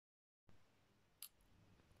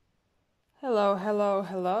Hello, hello,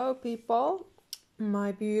 hello, people.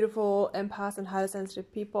 My beautiful empath and highly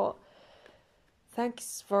sensitive people.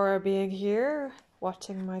 Thanks for being here,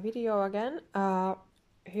 watching my video again.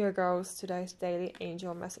 Here goes today's daily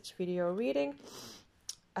angel message video reading.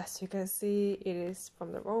 As you can see, it is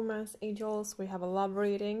from the romance angels. We have a love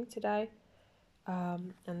reading today.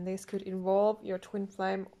 And this could involve your twin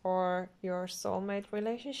flame or your soulmate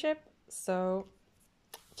relationship. So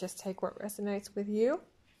just take what resonates with you,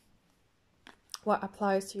 what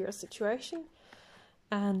applies to your situation,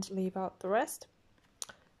 and leave out the rest.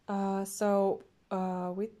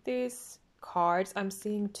 With these cards, I'm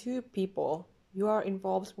seeing two people. You are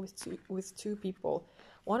involved with two people.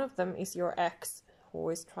 One of them is your ex, who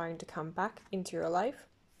is trying to come back into your life,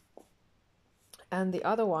 and the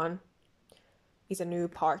other one is a new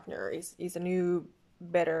partner, is a new,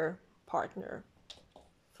 better partner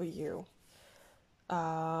for you.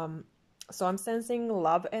 So I'm sensing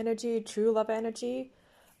love energy, true love energy,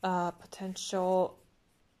 potential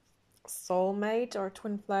soulmate or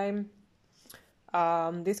twin flame.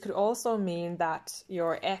 This could also mean that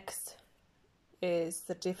your ex is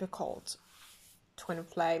the difficult twin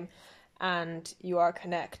flame and you are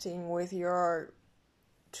connecting with your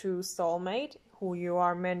true soulmate, who you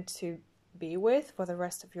are meant to be with for the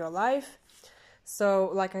rest of your life. So,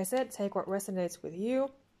 like I said, take what resonates with you.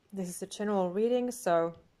 This is a general reading,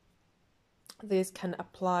 so this can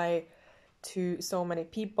apply to so many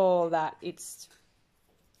people that it's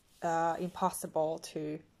impossible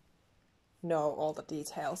to know all the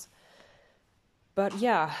details. But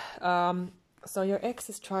yeah, so your ex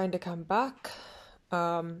is trying to come back,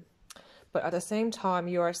 but at the same time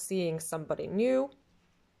you are seeing somebody new.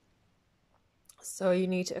 So you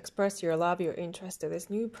need to express your love, your interest to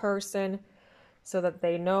this new person, so that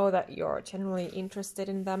they know that you're genuinely interested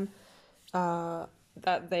in them,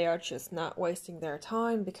 that they are just not wasting their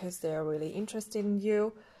time because they're really interested in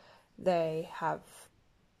you. They have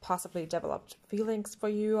possibly developed feelings for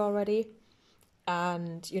you already,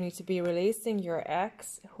 and you need to be releasing your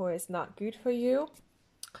ex who is not good for you.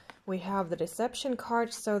 We have the deception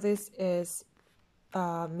card, so this is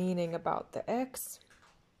meaning about the ex.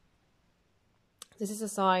 This is a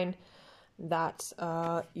sign that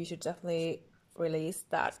you should definitely release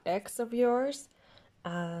that ex of yours,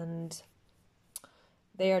 and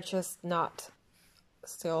they are just not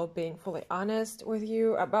still being fully honest with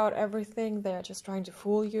you about everything. They're just trying to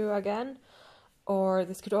fool you again. Or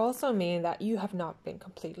this could also mean that you have not been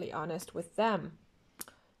completely honest with them.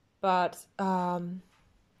 But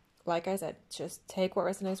like I said, just take what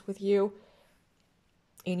resonates with you.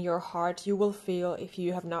 In your heart, you will feel if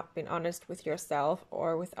you have not been honest with yourself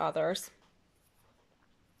or with others.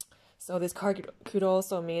 So this card could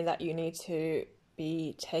also mean that you need to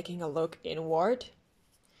be taking a look inward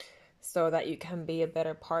so that you can be a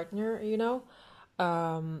better partner,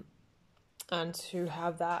 and to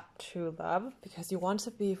have that true love, because you want to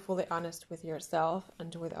be fully honest with yourself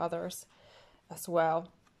and with others as well.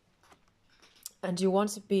 And you want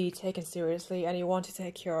to be taken seriously, and you want to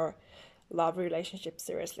take your love relationship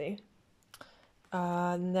seriously.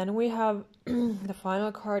 And then we have the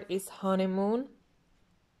final card is honeymoon.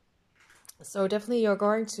 So definitely you're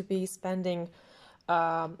going to be spending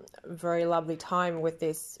very lovely time with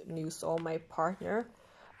this new soulmate partner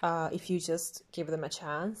if you just give them a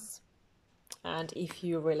chance and if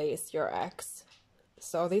you release your ex.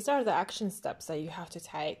 So these are the action steps that you have to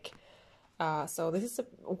take. So this is a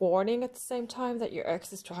warning at the same time that your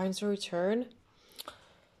ex is trying to return.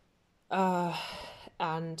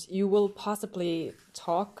 And you will possibly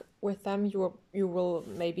talk with them. You will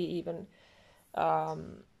maybe even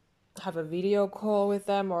have a video call with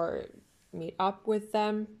them or meet up with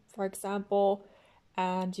them, for example,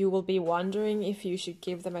 and you will be wondering if you should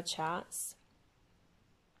give them a chance.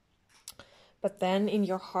 But then in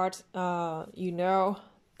your heart, you know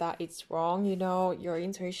that it's wrong. You know your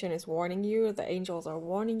intuition is warning you, the angels are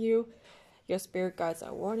warning you, your spirit guides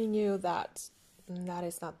are warning you that that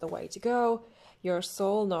is not the way to go. Your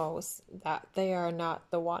soul knows that they are not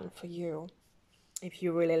the one for you. If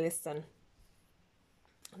you really listen,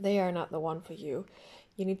 they are not the one for you.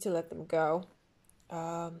 You need to let them go.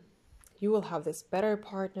 You will have this better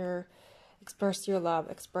partner. Express your love,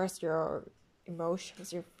 express your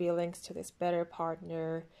emotions, your feelings to this better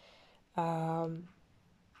partner. Act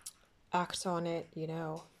on it,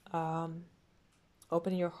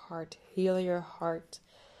 open your heart, heal your heart,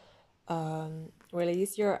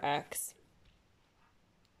 release your ex.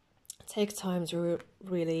 Take time to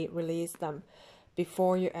really release them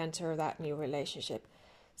before you enter that new relationship.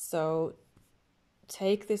 So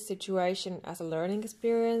take this situation as a learning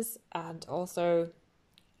experience and also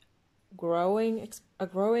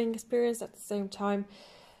growing experience at the same time.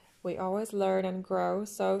 We always learn and grow,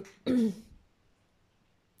 so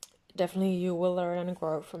definitely you will learn and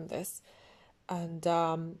grow from this. And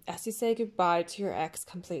as you say goodbye to your ex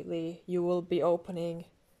completely, you will be opening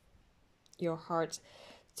your heart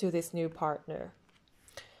to this new partner.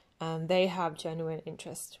 And they have genuine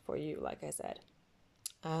interest for you, like I said.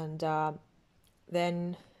 And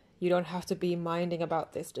then you don't have to be minding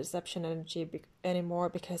about this deception energy anymore,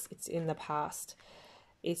 because it's in the past.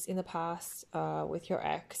 It's in the past with your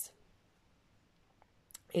ex.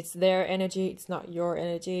 It's their energy, it's not your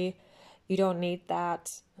energy. You don't need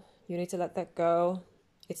that. You need to let that go.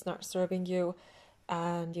 It's not serving you.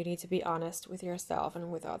 And you need to be honest with yourself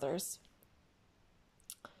and with others.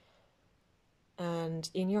 And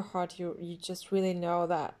in your heart, you just really know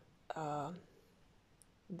that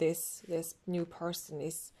this new person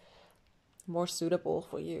is more suitable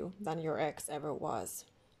for you than your ex ever was.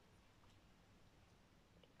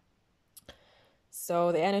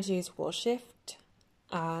 So the energies will shift,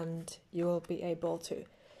 and you will be able to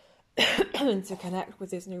to connect with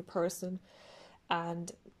this new person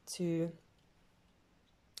and to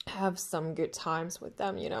have some good times with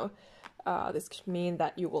them, you know. This could mean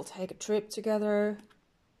that you will take a trip together,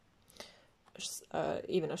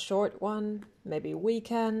 even a short one, maybe a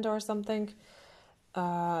weekend or something.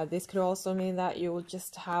 This could also mean that you will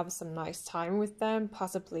just have some nice time with them,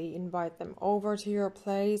 possibly invite them over to your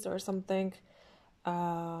place or something.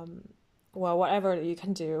 Well, whatever you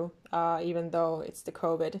can do, even though it's the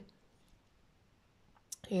COVID,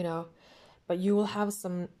 you know, but you will have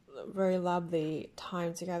some very lovely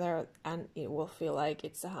time together, and it will feel like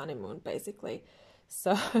it's a honeymoon, basically.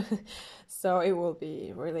 So it will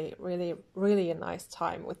be really, really, really a nice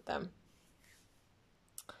time with them.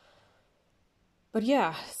 But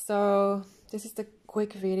yeah, so this is the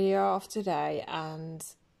quick video of today, and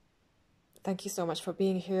thank you so much for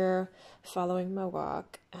being here, following my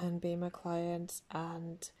work, and being my client.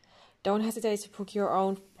 And don't hesitate to book your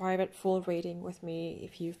own private full reading with me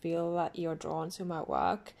if you feel that you're drawn to my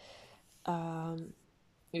work.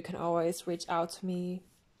 You can always reach out to me.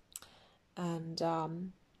 And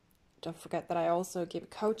don't forget that I also give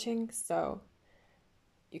coaching, so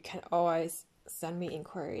you can always send me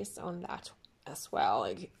inquiries on that as well,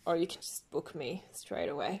 or you can just book me straight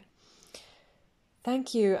away.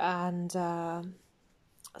 Thank you, and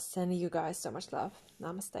sending you guys so much love.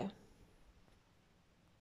 Namaste.